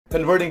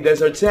Converting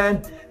desert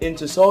sand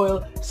into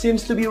soil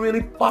seems to be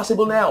really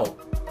possible now.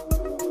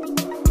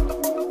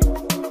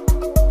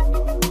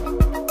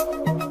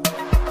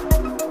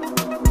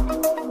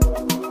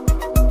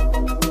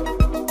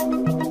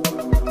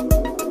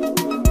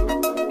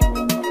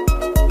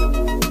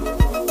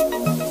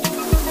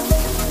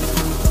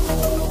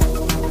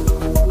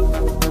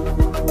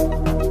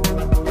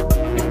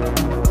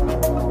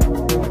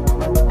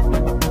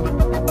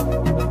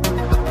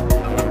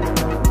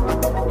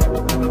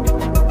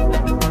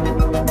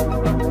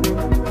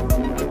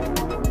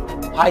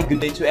 Hi,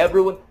 good day to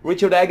everyone.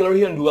 Richard Aguilar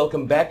here and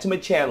welcome back to my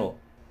channel.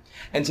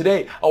 And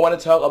today I want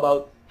to talk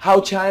about how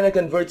China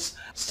converts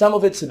some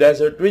of its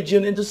desert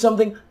region into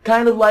something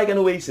kind of like an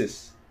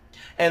oasis.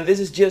 And this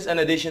is just an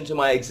addition to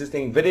my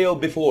existing video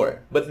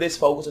before, but this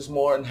focuses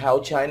more on how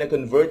China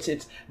converts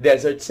its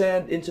desert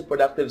sand into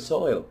productive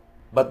soil.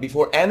 But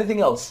before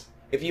anything else,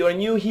 if you are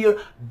new here,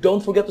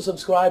 don't forget to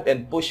subscribe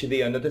and push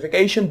the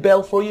notification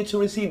bell for you to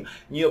receive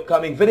new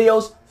upcoming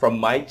videos from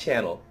my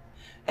channel.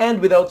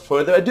 And without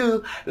further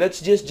ado, let's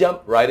just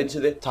jump right into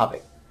the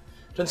topic.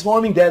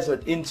 Transforming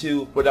desert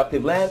into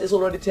productive land is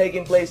already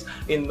taking place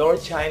in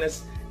North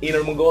China's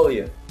Inner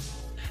Mongolia.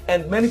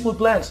 And many food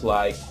plants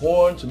like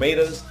corn,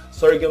 tomatoes,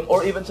 sorghum,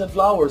 or even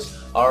sunflowers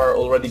are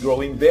already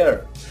growing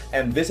there.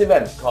 And this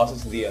event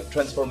causes the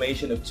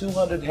transformation of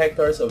 200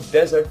 hectares of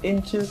desert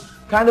into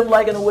kind of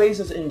like an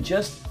oasis in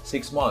just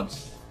 6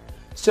 months.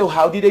 So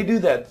how did they do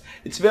that?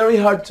 It's very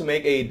hard to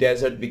make a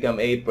desert become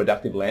a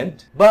productive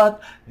land,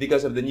 but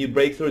because of the new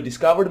breakthrough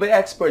discovered by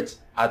experts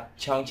at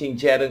Chongqing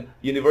Jiatong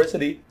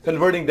University,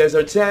 converting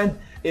desert sand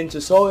into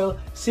soil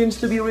seems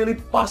to be really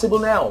possible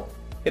now.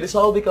 It is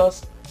all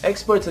because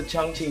experts at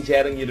Chongqing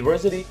Jiatong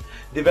University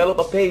develop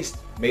a paste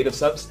made of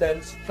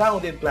substance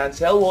found in plant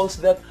cell walls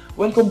that,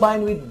 when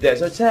combined with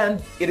desert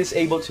sand, it is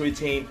able to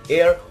retain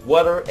air,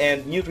 water,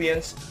 and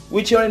nutrients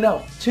which are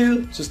enough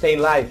to sustain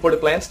life for the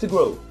plants to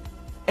grow.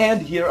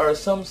 And here are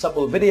some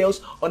sample videos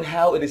on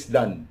how it is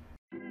done.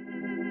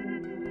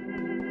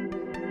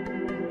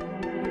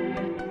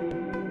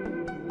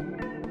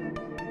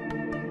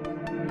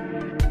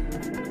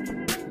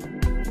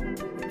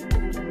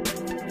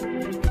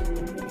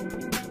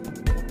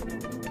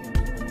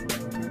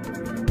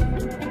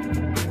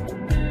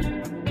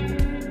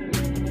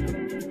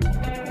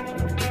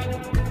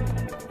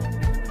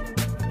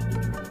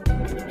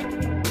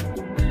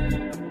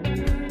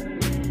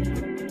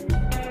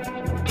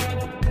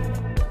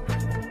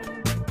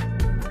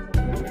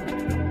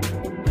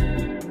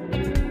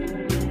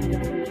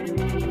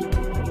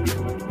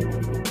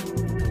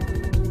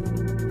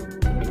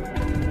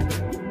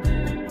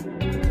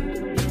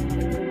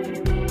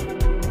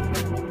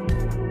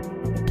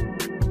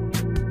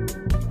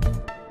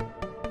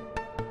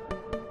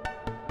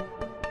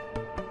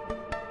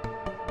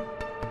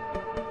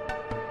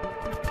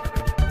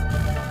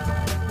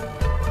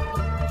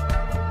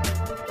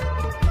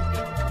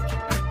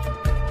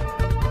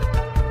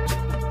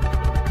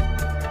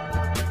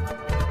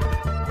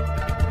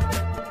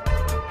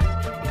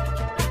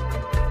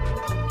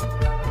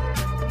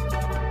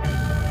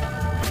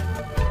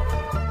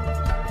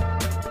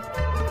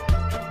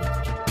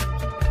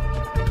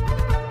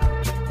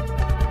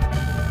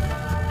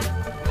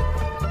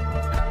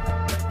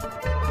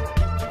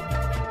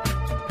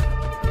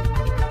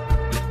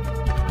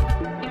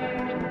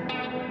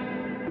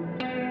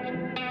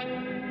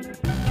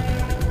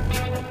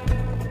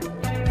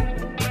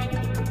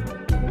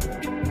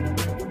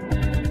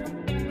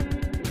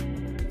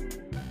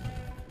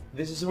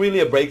 This is really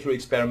a breakthrough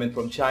experiment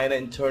from China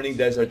in turning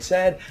desert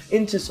sand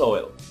into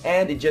soil.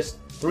 And in just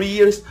 3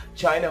 years,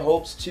 China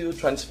hopes to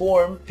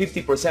transform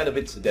 50% of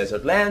its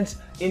desert lands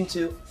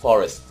into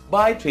forests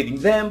by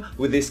treating them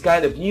with this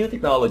kind of new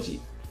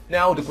technology.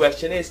 Now the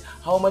question is,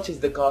 how much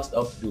is the cost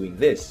of doing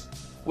this?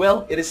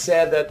 Well, it is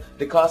said that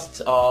the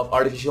costs of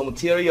artificial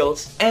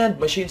materials and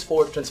machines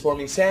for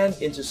transforming sand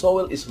into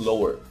soil is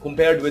lower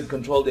compared with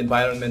controlled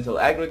environmental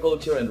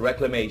agriculture and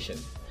reclamation.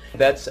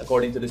 That's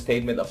according to the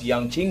statement of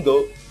Yang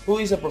Qinggo, who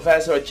is a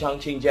professor at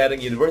Chongqing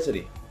Jiatong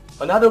University.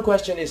 Another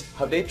question is,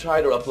 have they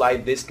tried or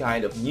applied this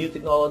kind of new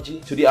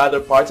technology to the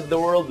other parts of the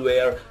world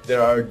where there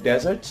are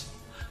deserts?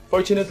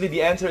 Fortunately,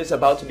 the answer is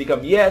about to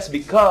become yes,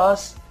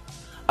 because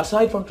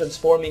aside from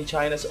transforming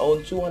China's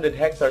own 200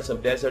 hectares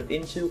of desert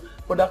into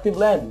productive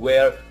land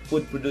where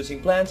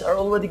food-producing plants are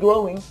already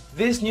growing,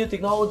 this new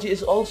technology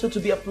is also to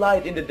be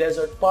applied in the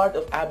desert part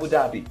of Abu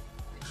Dhabi.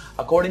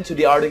 According to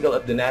the article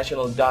at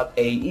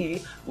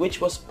thenational.ae,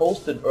 which was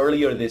posted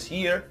earlier this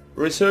year,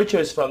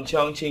 researchers from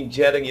Chongqing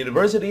Jiatong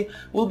University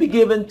will be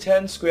given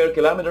 10 square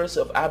kilometers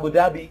of Abu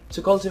Dhabi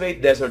to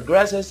cultivate desert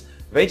grasses,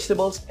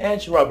 vegetables,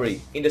 and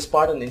shrubbery in the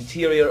Spartan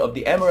interior of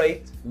the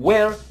emirate,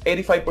 where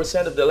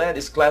 85% of the land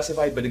is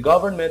classified by the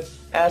government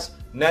as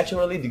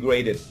naturally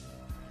degraded.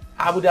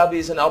 Abu Dhabi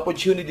is an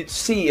opportunity to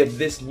see if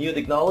this new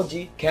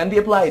technology can be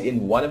applied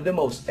in one of the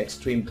most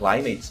extreme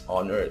climates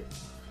on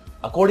Earth.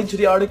 According to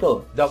the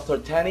article, Dr.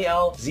 Tani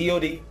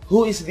Al-Ziodi,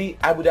 who is the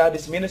Abu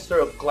Dhabi's Minister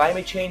of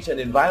Climate Change and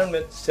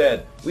Environment,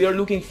 said, "We are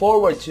looking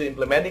forward to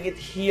implementing it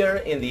here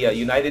in the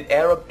United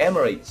Arab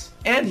Emirates."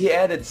 And he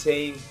added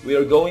saying, "We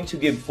are going to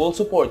give full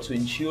support to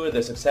ensure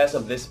the success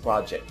of this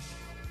project."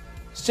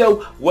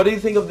 So, what do you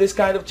think of this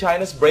kind of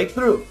China's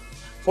breakthrough?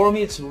 For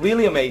me, it's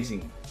really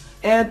amazing.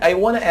 And I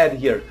want to add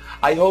here,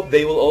 I hope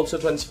they will also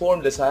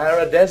transform the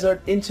Sahara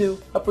Desert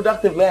into a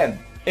productive land.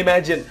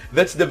 Imagine,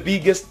 that's the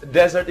biggest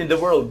desert in the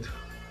world.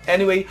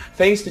 Anyway,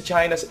 thanks to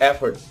China's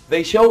effort,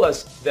 they show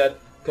us that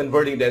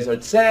converting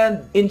desert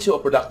sand into a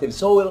productive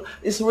soil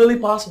is really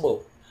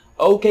possible.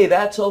 Okay,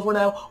 that's all for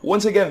now.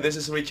 Once again, this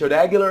is Richard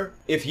Aguilar.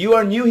 If you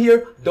are new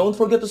here, don't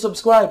forget to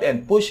subscribe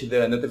and push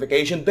the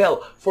notification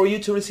bell for you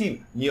to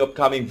receive new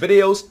upcoming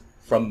videos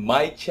from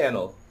my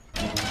channel.